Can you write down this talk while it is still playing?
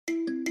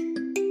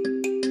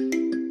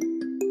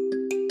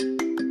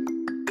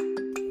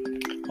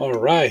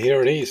Alright,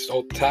 here it is,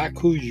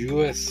 Otaku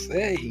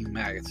USA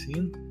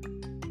magazine.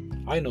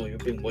 I know you've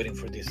been waiting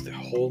for this the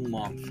whole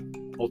month,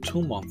 or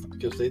 2 months,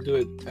 because they do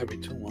it every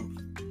 2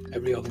 months,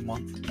 every other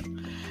month.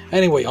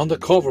 Anyway, on the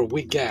cover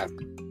we got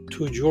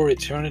To Your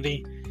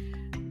Eternity.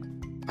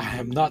 I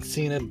have not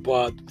seen it,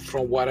 but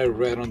from what I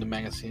read on the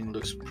magazine, it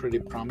looks pretty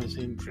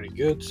promising, pretty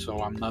good, so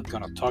I'm not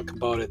gonna talk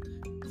about it.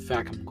 In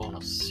fact, I'm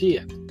gonna see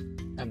it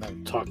and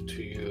then talk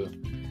to you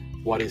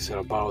what is it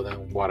about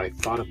and what I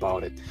thought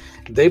about it.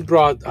 They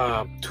brought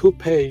a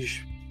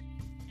 2-page,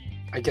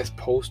 I guess,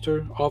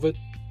 poster of it,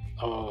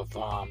 of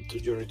To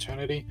Your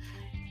Eternity.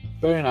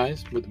 Very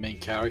nice, with the main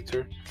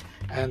character.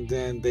 And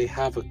then they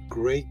have a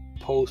great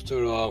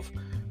poster of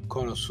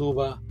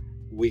Konosuba.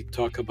 We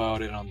talk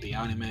about it on the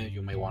anime.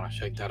 You may want to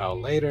check that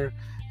out later.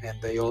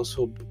 And they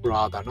also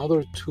brought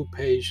another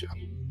 2-page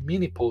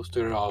mini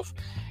poster of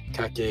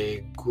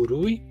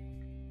Kakegurui,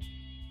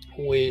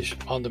 which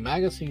on the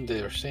magazine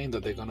they're saying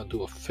that they're gonna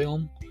do a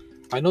film.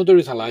 I know there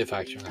is a live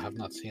action, I have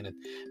not seen it,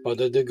 but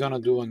that they're gonna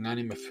do an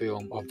anime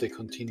film of the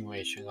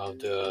continuation of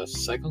the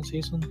second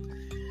season.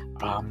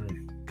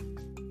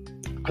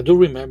 I do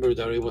remember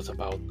that it was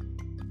about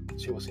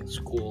she was in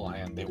school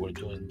and they were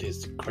doing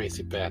these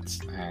crazy bets,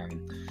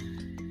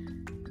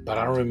 but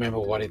I don't remember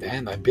what it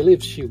ended. I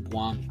believe she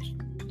won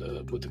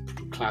with the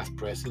class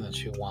president.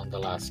 She won the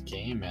last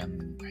game,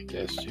 and I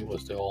guess she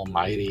was the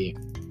almighty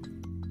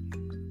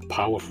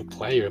powerful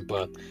player.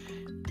 But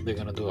they're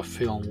gonna do a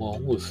film. Well,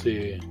 we'll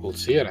see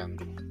it and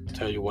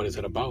tell you what is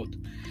it about.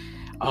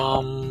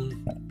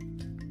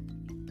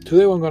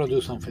 Today we're gonna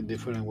do something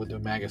different with the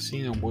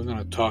magazine, and we're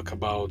gonna talk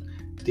about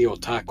the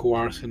Otaku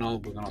Arsenal.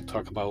 We're gonna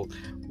talk about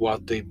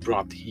what they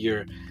brought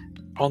here.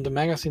 On the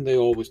magazine, they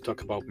always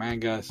talk about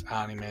mangas,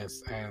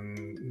 animes,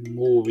 and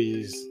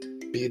movies,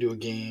 video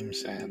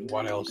games, and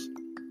what else?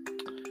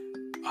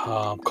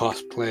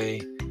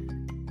 Cosplay.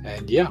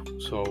 And yeah,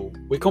 so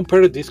we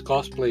compared this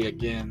cosplay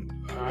again.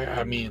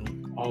 I mean,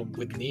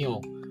 with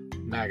Neo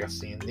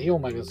magazine. Neo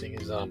magazine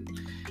is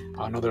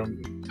another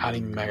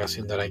anime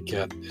magazine that I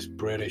get. It's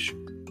British,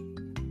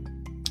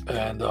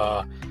 and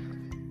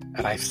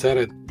I said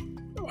it.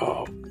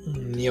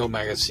 Neo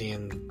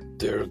magazine,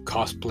 their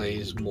cosplay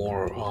is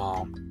more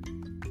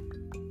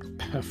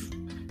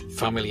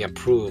family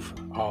approved.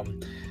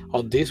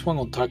 On this one,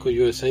 Otaku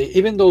USA,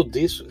 even though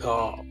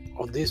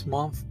on this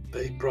month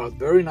they brought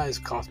very nice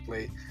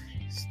cosplay,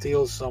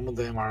 still some of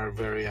them are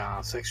very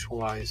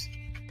sexualized,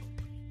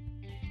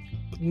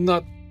 but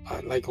not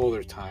like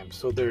other times.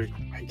 So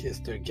I guess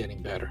they're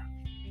getting better.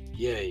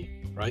 Yay,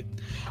 right?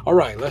 All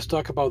right, let's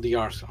talk about the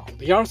Arsenal.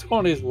 The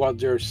Arsenal is what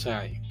they're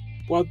selling.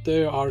 What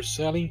they are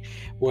selling?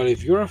 Well,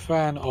 if you're a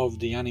fan of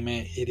the anime,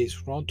 it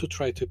is wrong to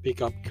try to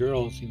pick up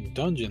girls in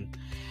dungeon.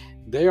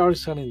 They are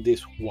selling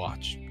this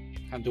watch,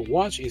 and the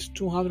watch is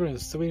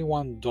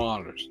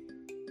 $271.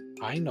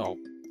 I know.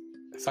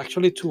 It's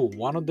actually two.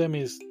 One of them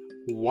is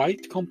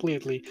white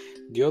completely.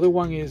 The other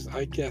one is,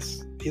 I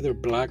guess, either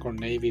black or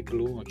navy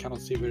blue. I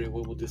cannot see very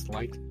well with this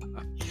light.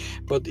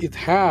 But it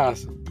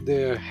has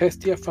the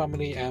Hestia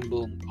family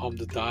emblem on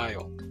the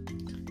dial.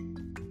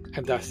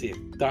 And that's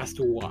it. That's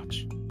the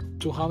watch.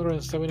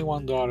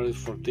 $271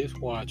 for this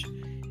watch.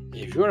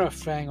 If you're a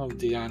fan of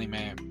the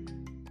anime,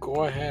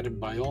 go ahead and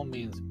by all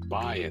means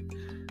buy it.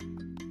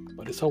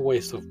 But it's a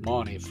waste of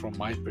money from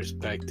my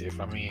perspective.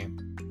 I mean,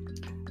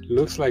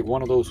 looks like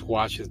one of those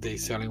watches they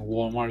sell in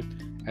Walmart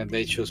and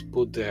they just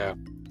put the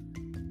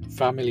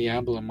family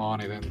emblem on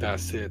it and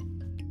that's it.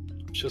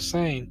 Just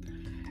saying.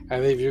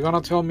 And if you're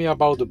gonna tell me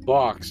about the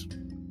box,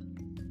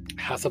 it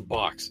has a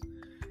box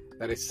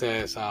that it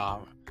says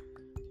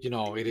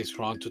it is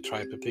wrong to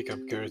try to pick up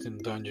girls in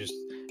dungeons.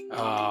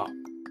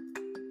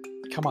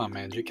 Come on,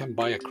 man, you can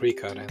buy a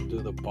Cricut and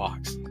do the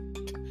box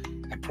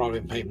and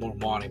probably make more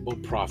money, more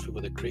profit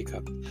with a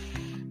Cricut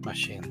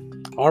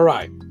machine. All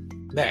right,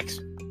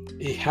 next.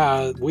 We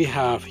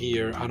have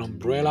here an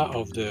umbrella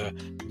of the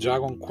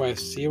Dragon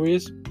Quest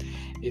series.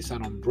 It's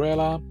an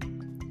umbrella,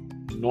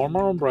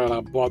 normal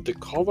umbrella, but the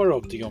cover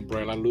of the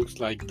umbrella looks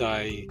like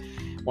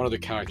one of the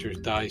characters,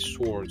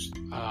 Swords.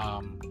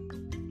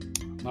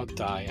 Not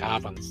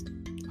Avon's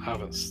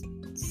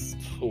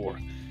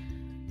sword.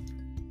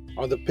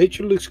 The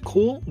picture looks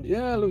cool.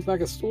 Yeah, it looks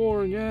like a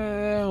sword.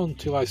 Yeah,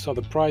 until I saw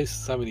the price,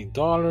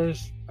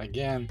 $70.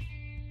 Again,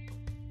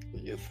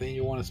 you think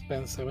you want to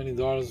spend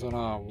 $70 on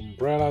an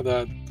umbrella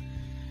that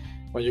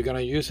when you're gonna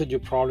use it, you're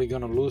probably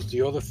gonna lose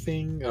the other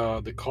thing,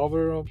 the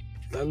cover of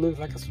that looks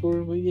like a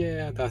sword. But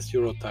yeah, that's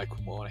your otaku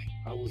money.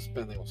 I was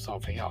spending on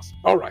something else.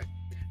 All right,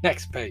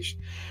 next page.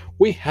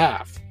 We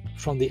have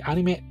from the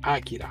anime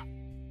Akira.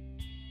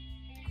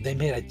 They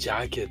made a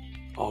jacket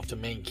of the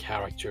main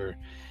character,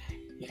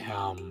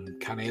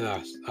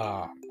 Kaneda's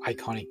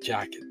iconic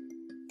jacket.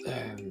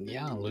 And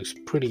yeah, it looks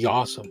pretty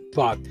awesome.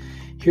 But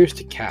here's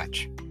the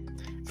catch.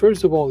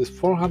 First of all, it's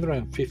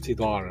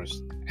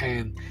 $450.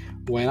 And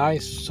when I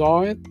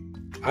saw it,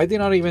 I did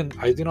not even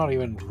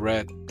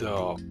read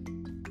the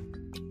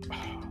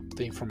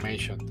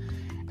information.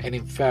 And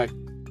in fact,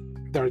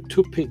 there are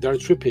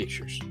three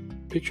pictures.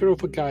 Picture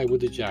of a guy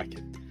with a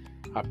jacket,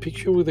 a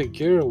picture with a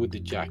girl with the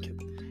jacket,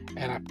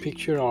 and a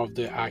picture of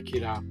the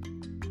Akira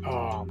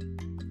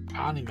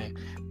anime.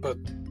 But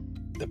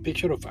the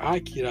picture of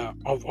Akira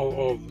of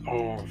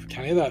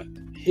Kaneda,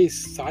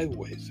 he's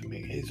sideways. I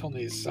mean, he's on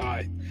his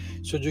side,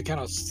 so you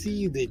cannot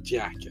see the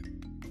jacket,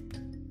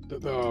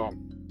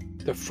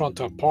 the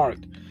frontal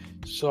part.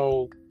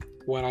 So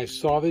when I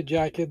saw the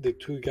jacket, the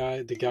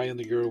guy and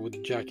the girl with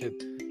the jacket,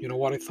 you know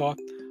what I thought?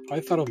 I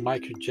thought of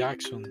Michael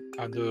Jackson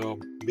and the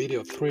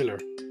video Thriller.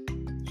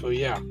 So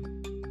yeah,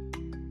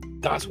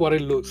 that's what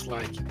it looks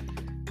like.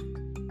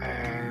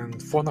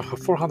 And for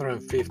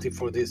 450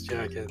 for this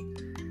jacket,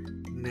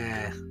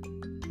 nah.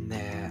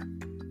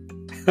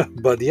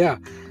 But yeah,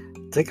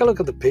 take a look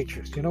at the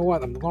pictures. You know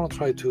what? I'm gonna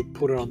try to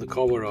put it on the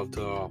cover of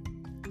the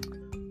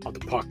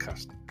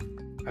podcast,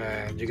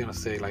 and you're gonna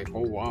say like,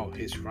 "Oh wow,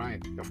 he's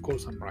right." Of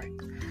course, I'm right.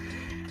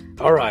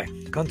 All right,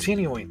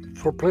 continuing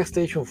for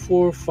PlayStation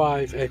 4,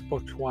 5,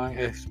 Xbox One,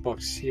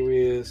 Xbox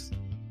Series,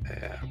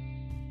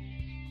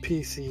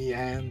 PC,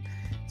 and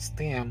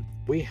Steam,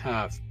 we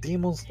have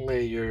Demon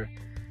Slayer.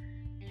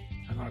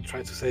 I'm gonna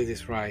try to say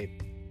this right.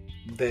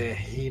 The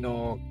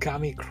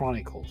Hinokami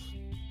Chronicles.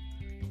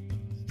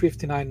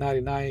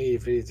 $59.99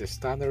 if it is the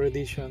standard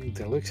edition.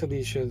 Deluxe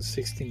edition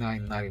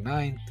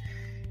 $69.99.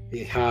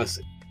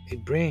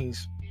 It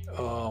brings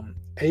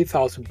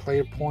 8,000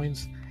 player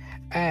points,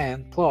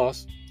 and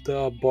plus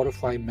the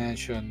Butterfly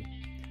Mansion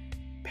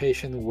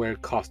patient wear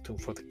costume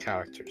for the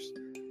characters.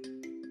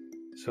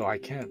 So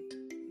I'm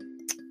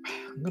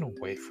gonna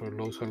wait for it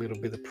lowers a little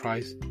bit the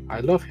price.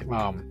 I love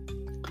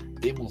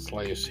Demon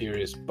Slayer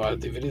series,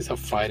 but if it is a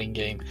fighting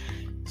game,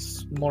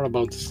 it's more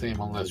about the same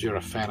unless you're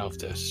a fan of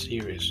the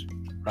series,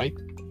 right?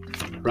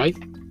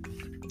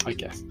 I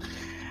guess.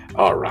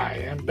 All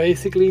right, and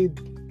basically,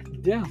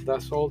 yeah,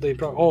 that's all they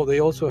brought. Oh, they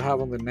also have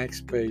on the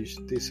next page,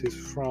 this is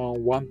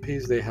from One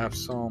Piece. They have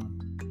some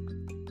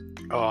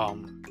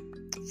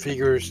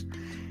figures,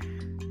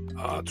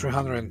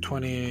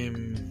 320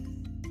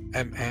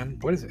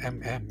 what is it,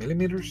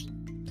 millimeters,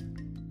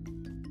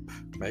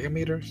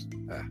 megameters,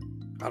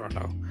 I don't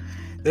know.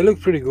 They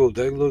look pretty good.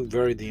 They look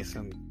very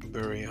decent,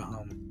 very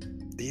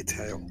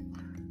detailed.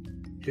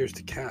 Here's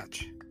the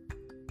catch: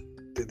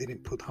 they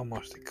didn't put how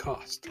much they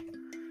cost.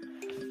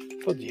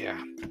 But yeah,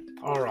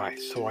 all right.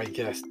 So I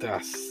guess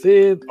that's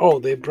it. Oh,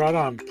 they brought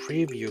on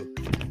preview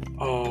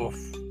of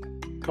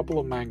a couple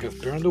of mangas: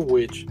 Burn the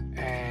Witch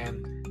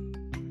and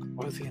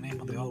what is the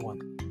name of the other one?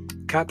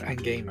 Cat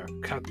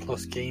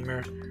Plus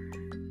Gamer.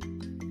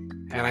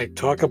 And I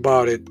talk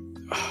about it.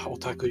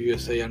 Otaku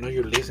USA, I know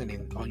you're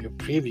listening on your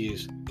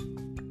previews.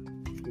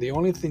 The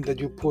only thing that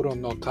you put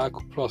on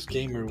Otaku Plus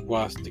Gamer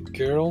was the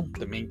girl,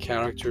 the main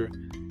character,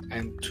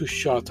 and 2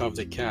 shots of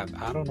the cat.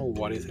 I don't know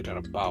what is it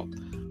about.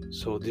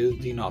 So this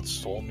did not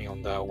sold me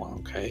on that one,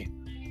 okay?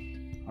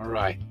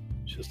 Alright,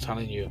 just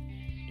telling you,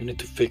 you need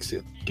to fix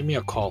it. Give me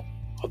a call.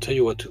 I'll tell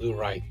you what to do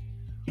right.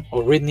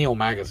 Or read Neo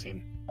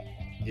Magazine.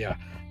 Yeah.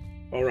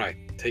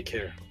 Alright, take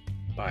care.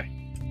 Bye.